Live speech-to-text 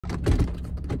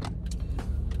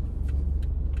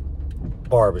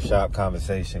barbershop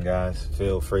conversation, guys.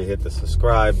 Feel free to hit the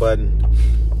subscribe button.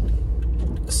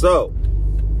 So,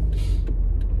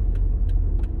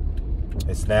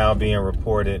 it's now being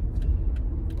reported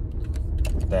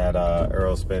that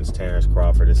Errol Spence, Terrence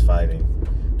Crawford is fighting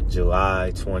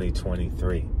July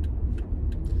 2023.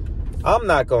 I'm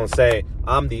not going to say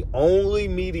I'm the only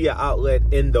media outlet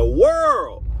in the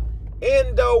world,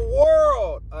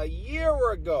 a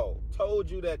year ago, told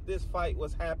you that this fight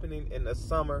was happening in the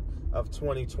summer of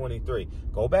 2023.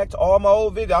 Go back to all my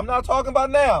old videos. I'm not talking about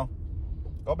now.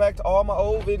 Go back to all my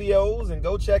old videos and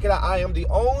go check it out. I am the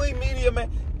only media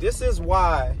man. This is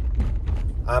why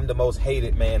I'm the most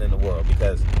hated man in the world,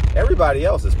 because everybody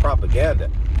else is propaganda.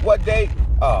 What date?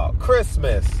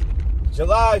 Christmas,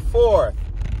 July 4th,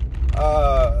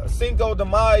 Cinco de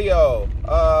Mayo.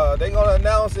 They're going to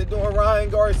announce it during Ryan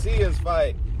Garcia's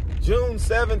fight. June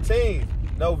 17th,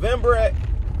 November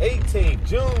 18th,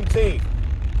 Juneteenth,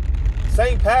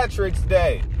 St. Patrick's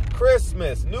Day,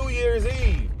 Christmas, New Year's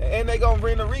Eve, and they're going to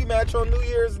bring the rematch on New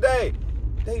Year's Day.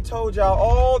 They told y'all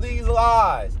all these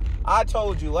lies. I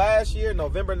told you last year,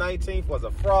 November 19th was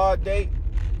a fraud date.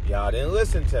 Y'all didn't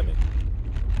listen to me.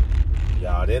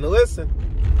 Y'all didn't listen.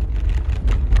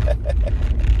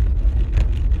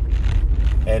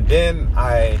 And then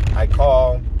I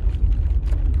call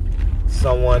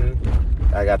someone,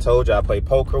 like I told you, I play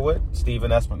poker with,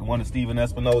 one of Steven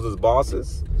Espinosa's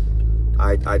bosses.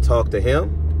 I talked to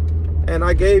him, and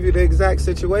I gave you the exact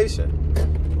situation.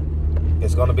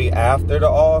 It's going to be after the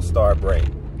All-Star break.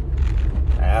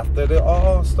 After the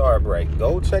All-Star break.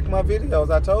 Go check my videos,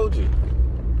 I told you.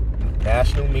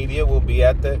 National media will be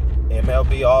at the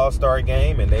MLB All-Star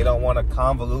game, and they don't want to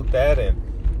convolute that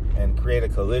and create a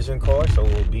collision course, so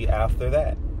it will be after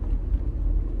that.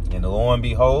 And lo and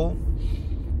behold,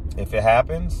 if it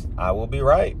happens, I will be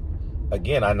right.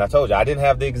 Again, I told you, I didn't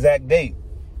have the exact date.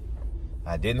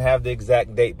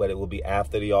 But it will be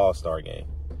after the All-Star game.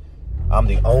 I'm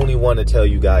the only one to tell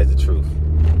you guys the truth.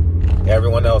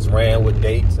 Everyone else ran with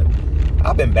dates, and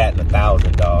I've been batting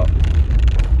 1,000, dog.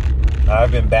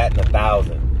 I've been batting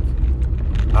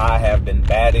 1,000. I have been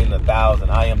batting 1,000.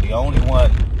 I am the only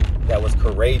one that was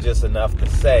courageous enough to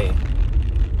say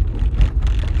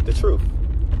the truth.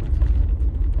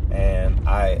 And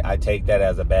I take that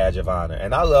as a badge of honor.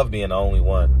 And I love being the only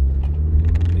one.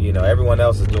 You know, everyone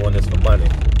else is doing this for money.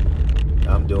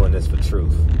 I'm doing this for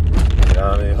truth. You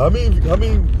know what I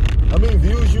mean? How many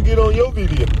views you get on your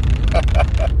video?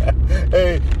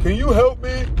 Hey, can you help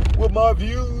me with my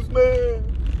views, man?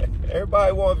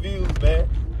 Everybody wants views, man.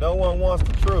 No one wants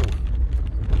the truth.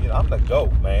 You know, I'm the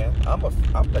GOAT, man. I'm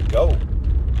the GOAT.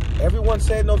 Everyone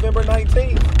said November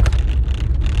 19th.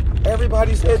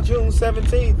 Everybody said June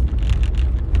 17th.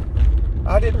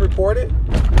 I didn't report it.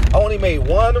 I only made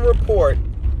one report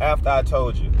after I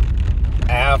told you.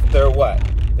 After what?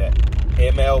 That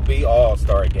MLB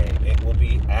All-Star game. It will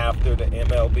be after the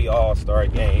MLB All-Star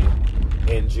game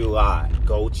in July.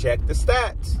 Go check the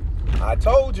stats. I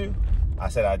told you. I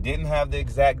said I didn't have the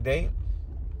exact date,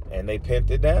 and they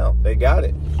pinned it down. They got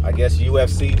it. I guess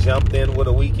UFC jumped in with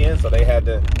a weekend, so they had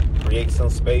to create some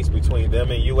space between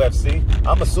them and UFC.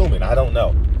 I'm assuming. I don't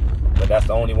know. But that's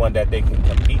the only one that they can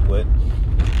compete with.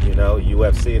 You know,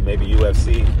 UFC, maybe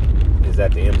UFC is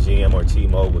at the MGM or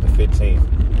T-Mobile the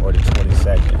 15th or the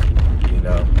 22nd, you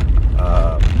know.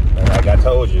 And like I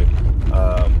told you,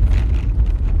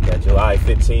 that July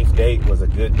 15th date was a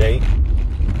good date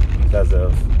because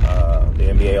of the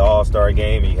NBA All-Star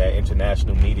game. You had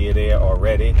international media there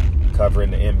already covering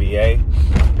the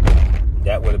NBA.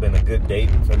 That would have been a good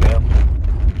date for them.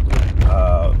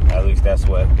 At least that's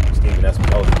what Steven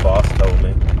Espinosa's boss told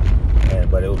me.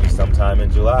 But it will be sometime in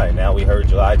July. Now we heard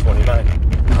July 29th.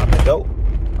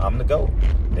 I'm the GOAT.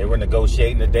 They were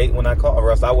negotiating the date when I called,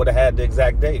 or else I would have had the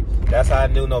exact date. That's how I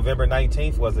knew November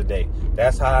 19th was the date.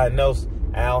 That's how I know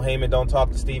Al Heyman don't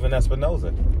talk to Steven Espinosa.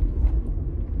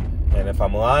 And if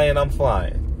I'm lying, I'm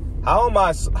flying. How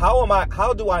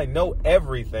do I know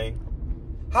everything?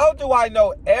 How do I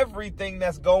know everything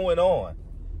that's going on?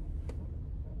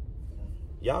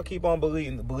 Y'all keep on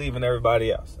believing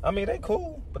everybody else. I mean, they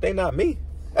cool, but they not me.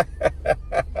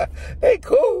 They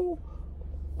cool,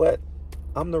 but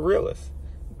I'm the realest.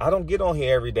 I don't get on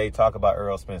here every day talk about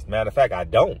Errol Spence. Matter of fact, I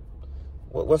don't.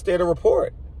 What's there to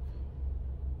report?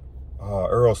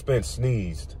 Errol Spence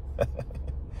sneezed.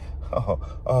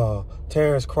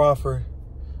 Terrence Crawford.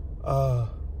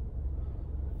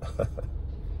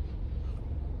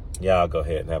 Y'all go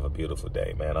ahead and have a beautiful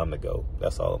day, man. I'm the GOAT.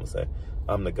 That's all I'm gonna say.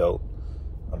 I'm the GOAT.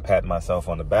 I'm patting myself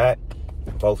on the back,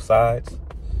 both sides.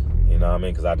 You know what I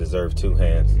mean? Because I deserve two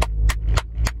hands.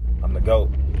 the GOAT.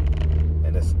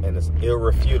 And it's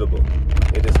irrefutable.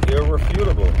 It is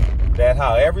irrefutable that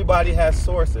how everybody has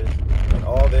sources and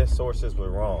all their sources were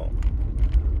wrong.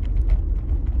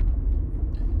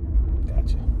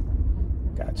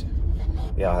 Gotcha.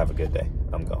 Y'all have a good day.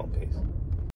 I'm gone. Peace.